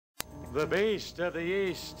The Beast of the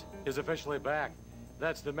East is officially back.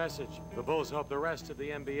 That's the message the Bulls hope the rest of the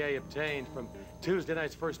NBA obtained from Tuesday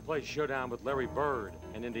night's first-place showdown with Larry Bird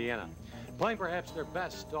and Indiana. Playing perhaps their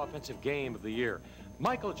best offensive game of the year,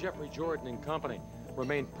 Michael Jeffrey Jordan and company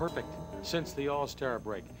remained perfect since the All-Star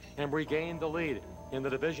break and regained the lead in the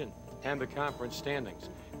division and the conference standings.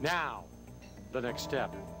 Now, the next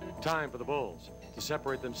step. Time for the Bulls to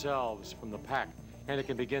separate themselves from the pack, and it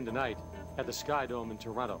can begin tonight at the Sky Dome in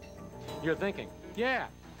Toronto. You're thinking, yeah,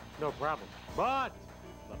 no problem. But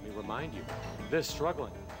let me remind you, this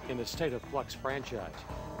struggling in the state of flux franchise,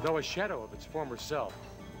 though a shadow of its former self,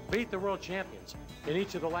 beat the world champions in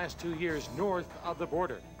each of the last 2 years north of the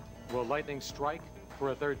border. Will Lightning strike for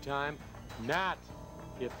a third time? Not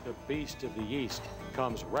if the Beast of the East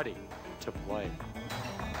comes ready to play.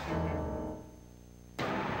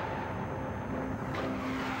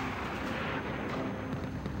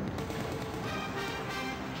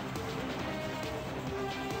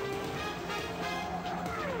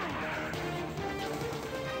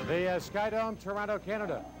 The Sky Dome, Toronto,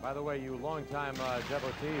 Canada. By the way, you longtime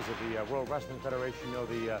devotees of the World Wrestling Federation know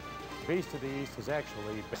the Beast of the East is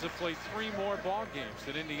actually... Have played 3 more ball games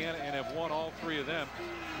than Indiana and have won all 3 of them.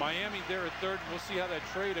 Miami there at third. We'll see how that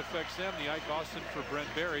trade affects them. The Ike Austin for Brent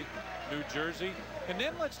Barry, New Jersey. And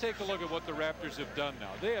then let's take a look at what the Raptors have done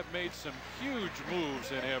now. They have made some huge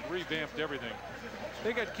moves and have revamped everything.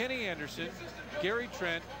 They got Kenny Anderson, Gary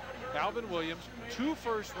Trent, Alvin Williams, 2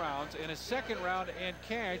 first rounds and a second round and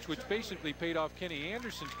cash, which basically paid off Kenny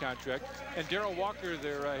Anderson's contract. And Darrell Walker,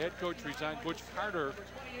 their head coach, resigned. Butch Carter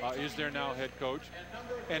is their now head coach.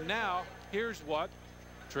 And now here's what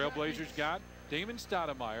Trailblazers got. Damon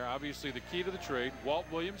Stoudemire, obviously the key to the trade. Walt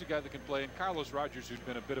Williams, a guy that can play, and Carlos Rogers, who's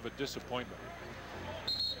been a bit of a disappointment.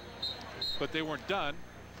 But they weren't done.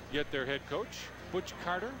 Yet their head coach, Butch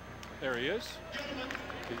Carter, there he is,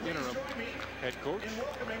 the interim head coach. In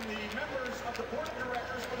welcoming the members of the board of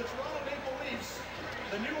directors for the Toronto Maple Leafs,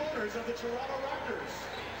 the new owners of the Toronto Raptors.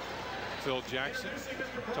 Phil Jackson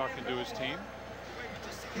talking to his team.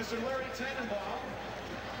 Mr. Larry Tannenbaum,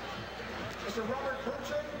 Mr. Robert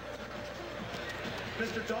Burcham,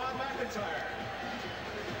 Mr. Don McIntyre.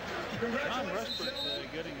 Congratulations, gentlemen.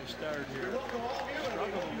 Getting a start here. We welcome all of you and we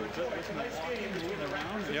hope you enjoy tonight's game between the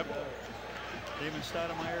Raptors and the Bulls. Damon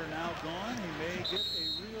Stoudemire now gone. He may get a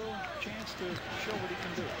real chance to show what he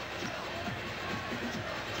can do.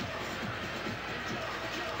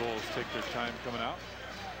 Bulls take their time coming out.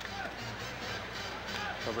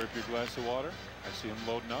 Cover up your glass of water. I see him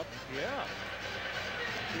loading up. Yeah.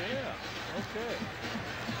 Okay.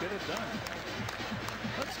 Get it done.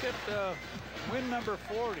 Let's get win number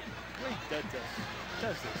 40. Wait, that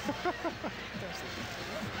does this.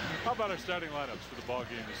 How about our starting lineups for the ball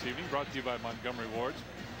game this evening? Brought to you by Montgomery Wards.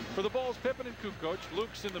 For the Bulls, Pippen and Kukoc.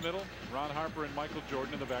 Luke's in the middle. Ron Harper and Michael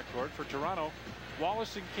Jordan in the backcourt. For Toronto,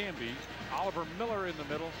 Wallace and Canby. Oliver Miller in the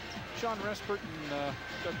middle. Sean Respert and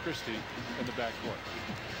Doug Christie in the backcourt.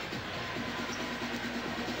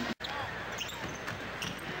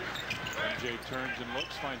 MJ turns and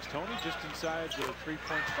looks, finds Tony just inside the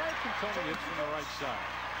 3-point strike, and Tony hits from the right side.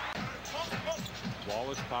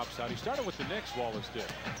 Wallace pops out. He started with the Knicks, Wallace did.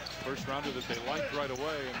 First rounder that they liked right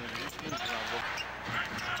away, and then he's moved around.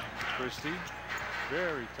 Christie,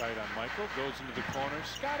 very tight on Michael, goes into the corner.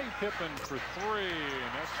 Scottie Pippen for 3,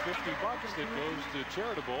 and that's $50 that goes to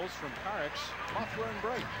charitables from Carex, Muffler and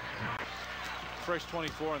Bright. Fresh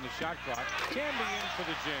 24 on the shot clock. Can be in for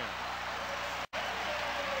the jam.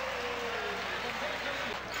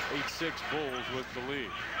 8-6 Bulls with the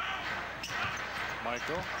lead.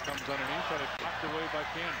 Michael comes underneath, had it knocked away by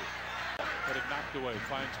Canby. Had it knocked away,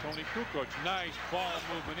 finds Tony Kukoc. Nice ball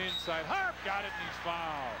movement inside. Harp got it and he's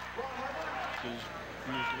fouled. Is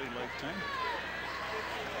usually lifetime.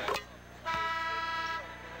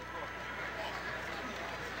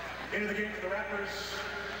 Into the game for the Raptors,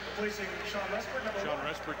 replacing Sean Respert. Sean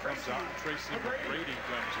Respert comes out and Tracy McGrady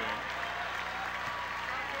comes in.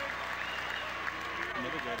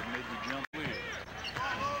 Another guy that made the jump.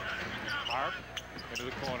 Harp into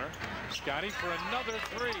the corner. Scottie for another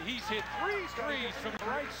 3. He's hit 3 threes from the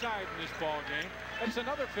right side in this ball game. That's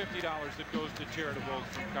another $50 that goes to charitables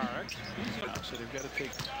from Carex. So they've got to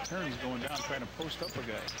take turns going down trying to post up a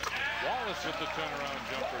guy. Wallace with the turnaround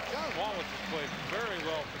jumper. John Wallace has played very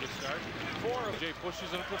well for the start. 4 of Jay pushes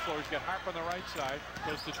it up the floor. He's got Harp on the right side.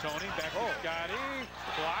 Goes to Tony. Back to Scottie.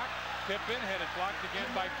 Block. Pippen had it blocked again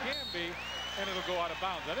by Canby. And it'll go out of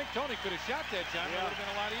bounds. I think Tony could have shot that, John. It would have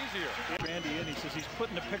been a lot easier. Randy in, he says he's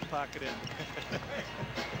putting the pickpocket in.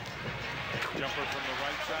 Jumper from the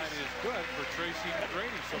right side is good for Tracy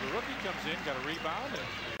McGrady. So the rookie comes in, got a rebound.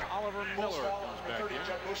 And Oliver Miller comes back in.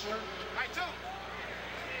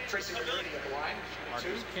 Tracy McGrady at the line.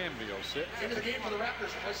 Marcus Cambio sits. Into the game for the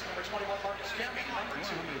Raptors, replacing number 21, Marcus Cambio. Number 2.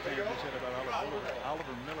 How many things we said about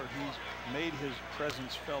Oliver Miller? He's made his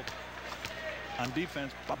presence felt on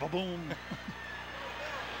defense. Ba-ba-boom.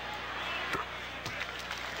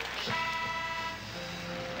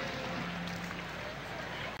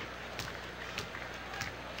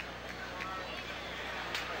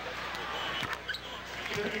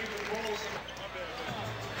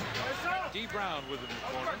 D. Brown with him in the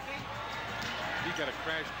corner. He got a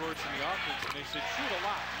crash course in the offense, and they said shoot a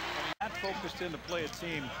lot. Not focused in to play a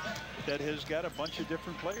team that has got a bunch of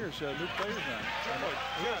different players, new players on.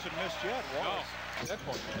 He hasn't missed yet. Wallace. No, at that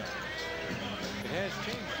point. It has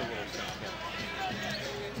changed a little since then.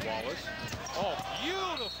 Wallace. Oh,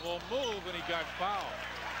 beautiful move, and he got fouled.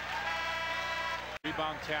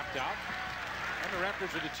 Rebound tapped out. And the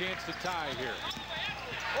Raptors with a chance to tie here.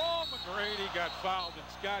 Oh, McGrady got fouled, and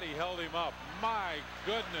Scotty held him up. My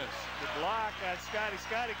goodness. The block on Scotty.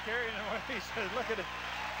 Scotty carrying him away. He said, look at it.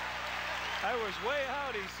 I was way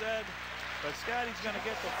out, he said. But Scotty's going to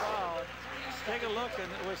get the foul. Take a look, and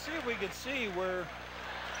we'll see if we can see where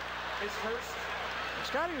His first.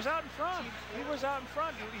 Scotty was out in front. He was out in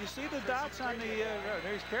front. You see the dots on the,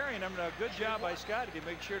 he's carrying him. A good job by Scotty to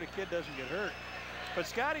make sure the kid doesn't get hurt. But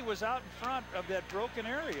Scotty was out in front of that broken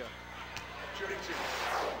area. Shooting 2.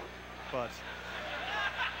 But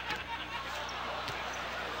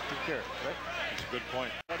good care, right? That's a good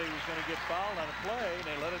point. Scotty was going to get fouled on a play, and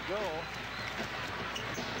they let it go.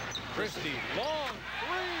 Christie, long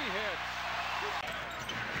 3 hits.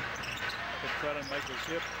 Good cut on Michael's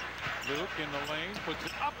hip. Luke in the lane, puts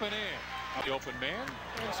it up and in. The open man,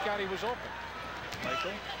 and Scotty was open.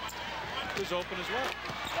 Michael Was open as well.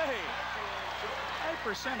 Hey, high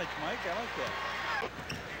percentage, Mike. I like that.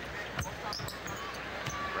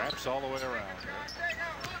 Wraps all the way around.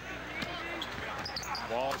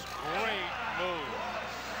 Wall's great move.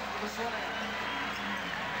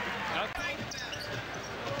 Nothing.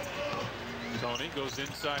 Tony goes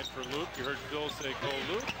inside for Luke. You heard Phil say go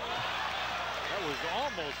Luke. That was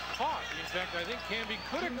almost caught. In fact, I think Camby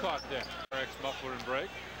could have caught that. Muffler and break.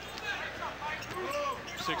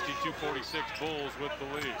 62-46 Bulls with the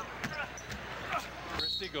lead.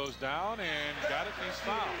 Christie goes down and got it, and he's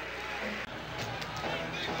fouled.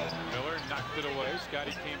 Miller knocked it away.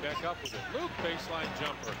 Scotty came back up with it. Luke baseline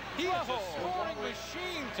jumper. He is a scoring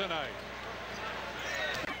machine tonight.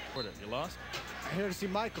 You lost? I'm here to see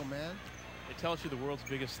Michael, man. They tell us you're the world's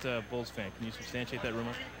biggest Bulls fan. Can you substantiate that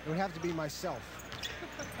rumor? It would have to be myself.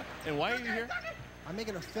 And why are you here? I'm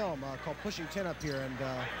making a film called Pushing 10 up here, and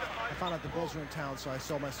I found out the Bulls were in town, so I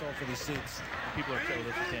sold my soul for these seats. People are excited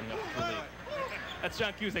for standing up for the league. That's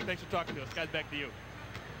John Cusack. Thanks for talking to us. Guys, back to you.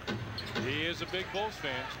 He is a big Bulls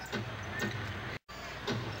fan.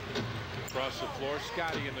 Across the floor,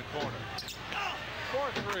 Scotty in the corner.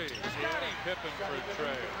 4-3. Scotty Pippen for a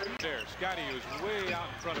tray. There, Scotty was way out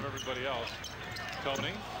in front of everybody else.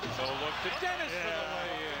 Tony, no look to Dennis for the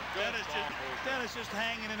lay-in. Dennis just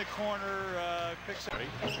hanging in the corner, picks up.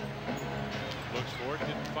 Looks for it,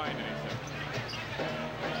 didn't find anything.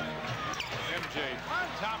 MJ on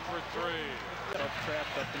top for 3.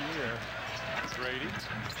 Trapped up in the air. Grady,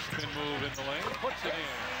 spin move in the lane, puts it in.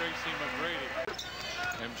 Tracy McGrady.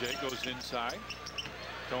 MJ goes inside.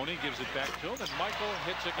 Tony gives it back to him, and Michael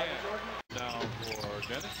hits again. Now for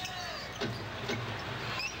Dennis.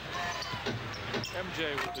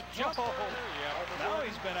 MJ with the jump. Oh, now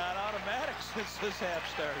he's been on automatic since this half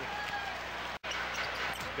started.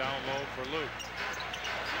 Down low for Luke.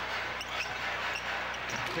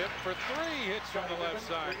 Tip for 3, hits from the left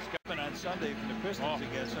side. On Sunday from the Pistons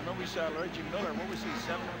again. So I remember we saw Reggie Miller. What was he,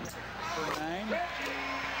 7 for 9?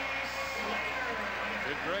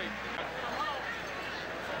 Did great.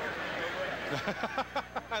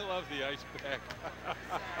 I love the ice pack.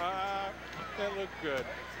 That looked good.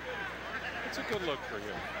 It's a good look for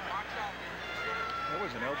him. That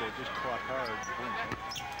was an elbow just caught hard.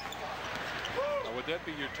 Would that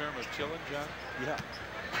be your term of chilling, John? Yeah.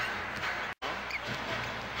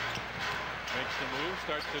 Makes the move,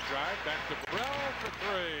 starts to drive, back to Burrell for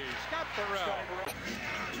 3. Scott Burrell.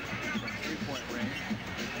 3-point range.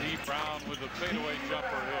 D. Brown with the fadeaway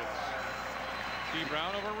jumper hits. D.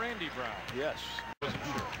 Brown over Randy Brown. Yes. Wasn't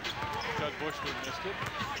sure. Judd Bushman missed it.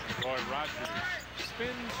 Roy Rogers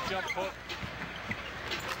spins, jump hook,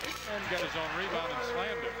 and got his own rebound and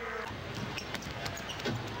slammed it.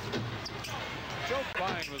 Joe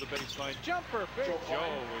Fine with a baseline jumper. Big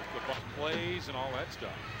Joe with the plays and all that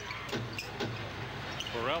stuff.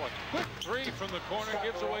 Burrell, a quick 3 from the corner,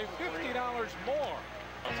 gives away $50 more.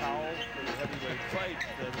 towel for the heavyweight fight.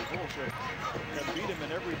 The Bulls have beat him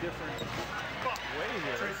in every different way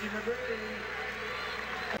here. Tracy McGrady.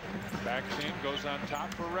 Back team goes on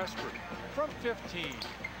top for Restford from 15.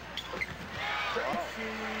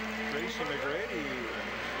 Tracy McGrady.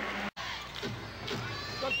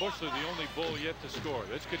 Doug Bushley, the only Bull yet to score.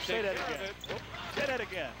 This could Say take that care of again. it. Say that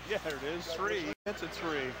again. Yeah, there it is. 3. That's a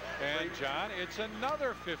 3. And John, it's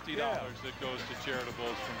another $50 that goes to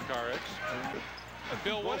charitables from Carix.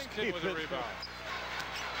 Bill Whittington with a rebound.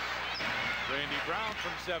 Randy Brown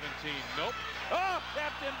from 17. Nope. Oh,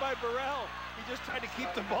 tapped in by Burrell. He just tried to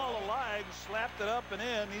keep the ball alive, slapped it up and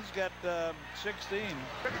in. He's got 16.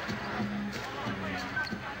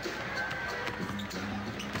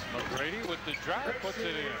 McGrady with the drive, puts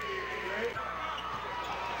it in.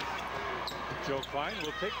 Joe Klein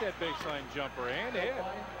will take that baseline jumper and hit.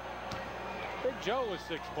 Big Joe with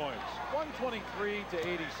 6 points.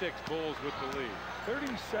 123-86, Bulls with the lead.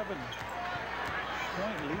 37-point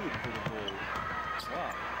lead for the Bulls.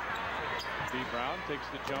 Wow. D. Brown takes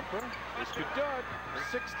the jumper. This could do it.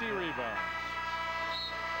 60 rebounds.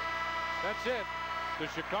 That's it. The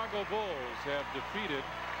Chicago Bulls have defeated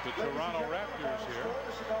the Toronto Raptors here.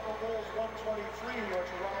 The Chicago Bulls 123, your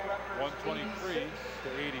Toronto Raptors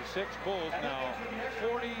 123-86. Bulls now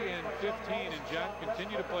 40-15, and John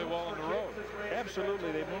continue to play well on the road.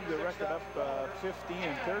 Absolutely. They moved the record up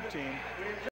 15-13.